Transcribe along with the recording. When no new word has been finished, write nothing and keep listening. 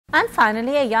And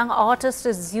finally, a young artist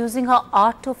is using her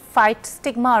art to fight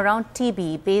stigma around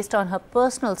TB. Based on her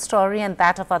personal story and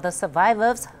that of other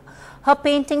survivors, her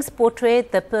paintings portray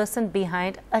the person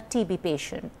behind a TB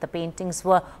patient. The paintings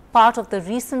were part of the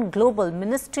recent global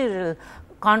ministerial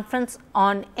conference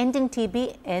on ending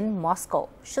TB in Moscow.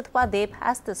 Shutpa Deb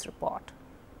has this report.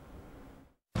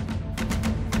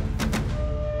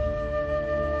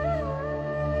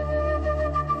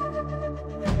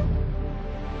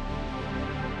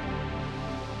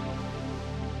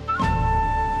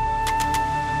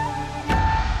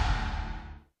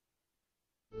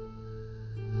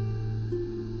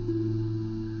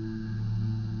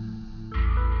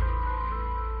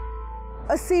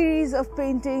 A series of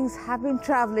paintings have been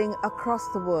traveling across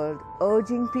the world,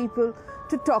 urging people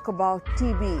to talk about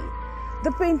TB.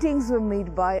 The paintings were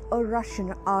made by a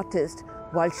Russian artist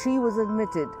while she was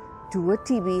admitted to a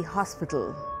TB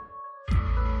hospital.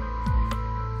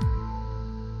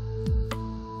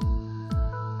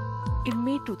 In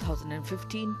May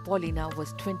 2015, Paulina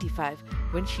was 25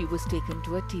 when she was taken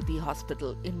to a TB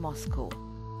hospital in Moscow.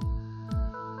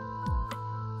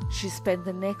 She spent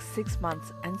the next 6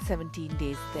 months and 17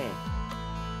 days there.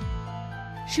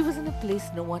 She was in a place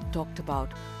no one talked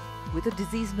about, with a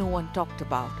disease no one talked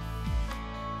about.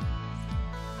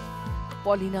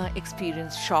 Paulina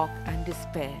experienced shock and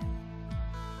despair.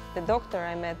 The doctor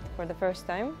I met for the first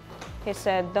time, he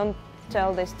said, "Don't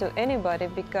tell this to anybody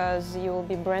because you will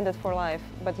be branded for life,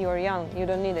 but you are young, you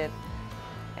don't need it."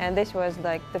 And this was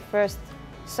like the first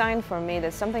sign for me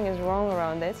that something is wrong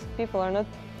around it. People are not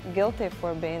guilty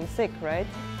for being sick, right?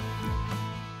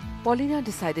 Paulina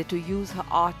decided to use her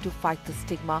art to fight the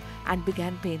stigma and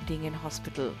began painting in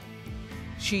hospital.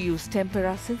 She used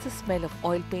tempera since the smell of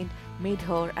oil paint made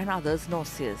her and others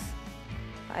nauseous.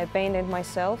 I painted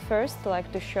myself first,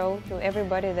 like to show to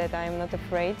everybody that I'm not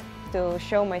afraid, to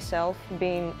show myself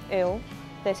being ill.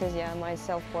 This is my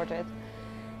self-portrait.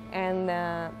 And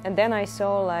then I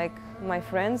saw like my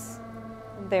friends,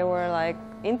 they were like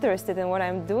interested in what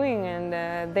I'm doing, and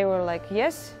they were like,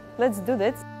 "Yes, let's do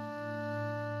this."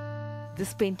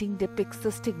 This painting depicts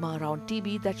the stigma around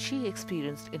TB that she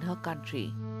experienced in her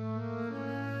country.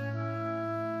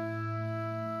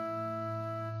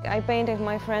 I painted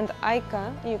my friend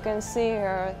Aika. You can see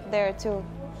her there too.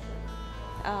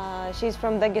 She's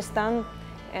from Dagestan,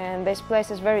 and this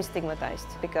place is very stigmatized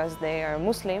because they are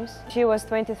Muslims. She was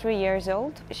 23 years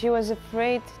old. She was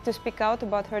afraid to speak out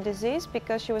about her disease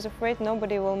because she was afraid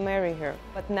nobody will marry her.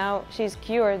 But now she's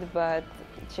cured, but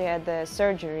she had the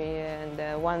surgery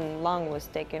and one lung was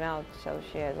taken out, so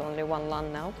she has only one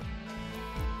lung now.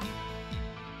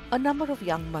 A number of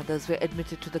young mothers were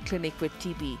admitted to the clinic with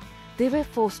TB. They were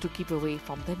forced to keep away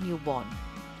from their newborn.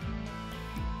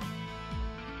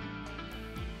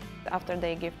 After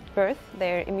they give birth,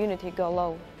 their immunity go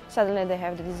low. Suddenly they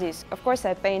have the disease. Of course,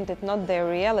 I painted not their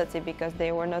reality because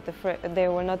they were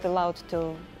not allowed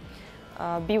to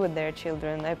be with their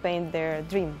children. I paint their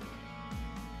dream.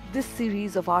 This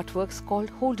series of artworks called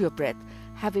Hold Your Breath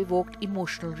have evoked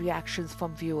emotional reactions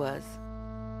from viewers.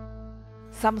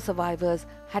 Some survivors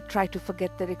had tried to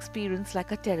forget their experience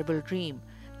like a terrible dream.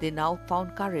 They now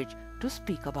found courage to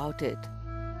speak about it.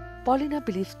 Paulina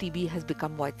believes TB has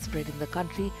become widespread in the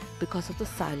country because of the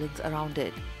silence around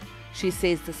it. She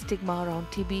says the stigma around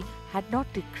TB had not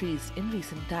decreased in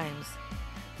recent times.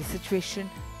 The situation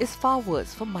is far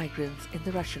worse for migrants in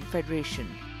the Russian Federation.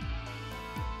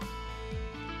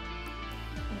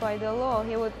 By the law,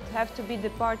 he would have to be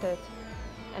deported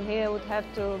and he would have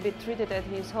to be treated at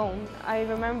his home. I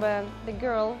remember the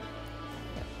girl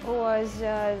who was,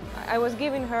 I was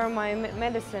giving her my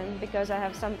medicine because I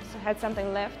had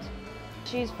something left.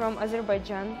 She's from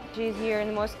Azerbaijan. She's here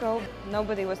in Moscow.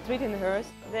 Nobody was treating her.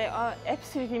 They are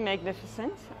absolutely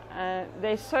magnificent.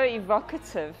 They're so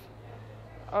evocative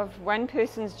of one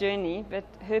person's journey, but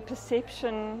her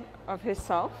perception of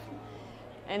herself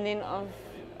and then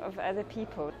of other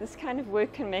people. This kind of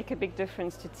work can make a big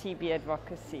difference to TB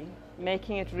advocacy,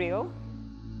 making it real.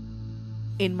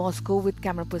 In Moscow with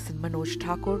camera person Manoj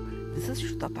Thakur, this is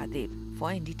Shutpa Deb for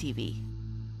NDTV.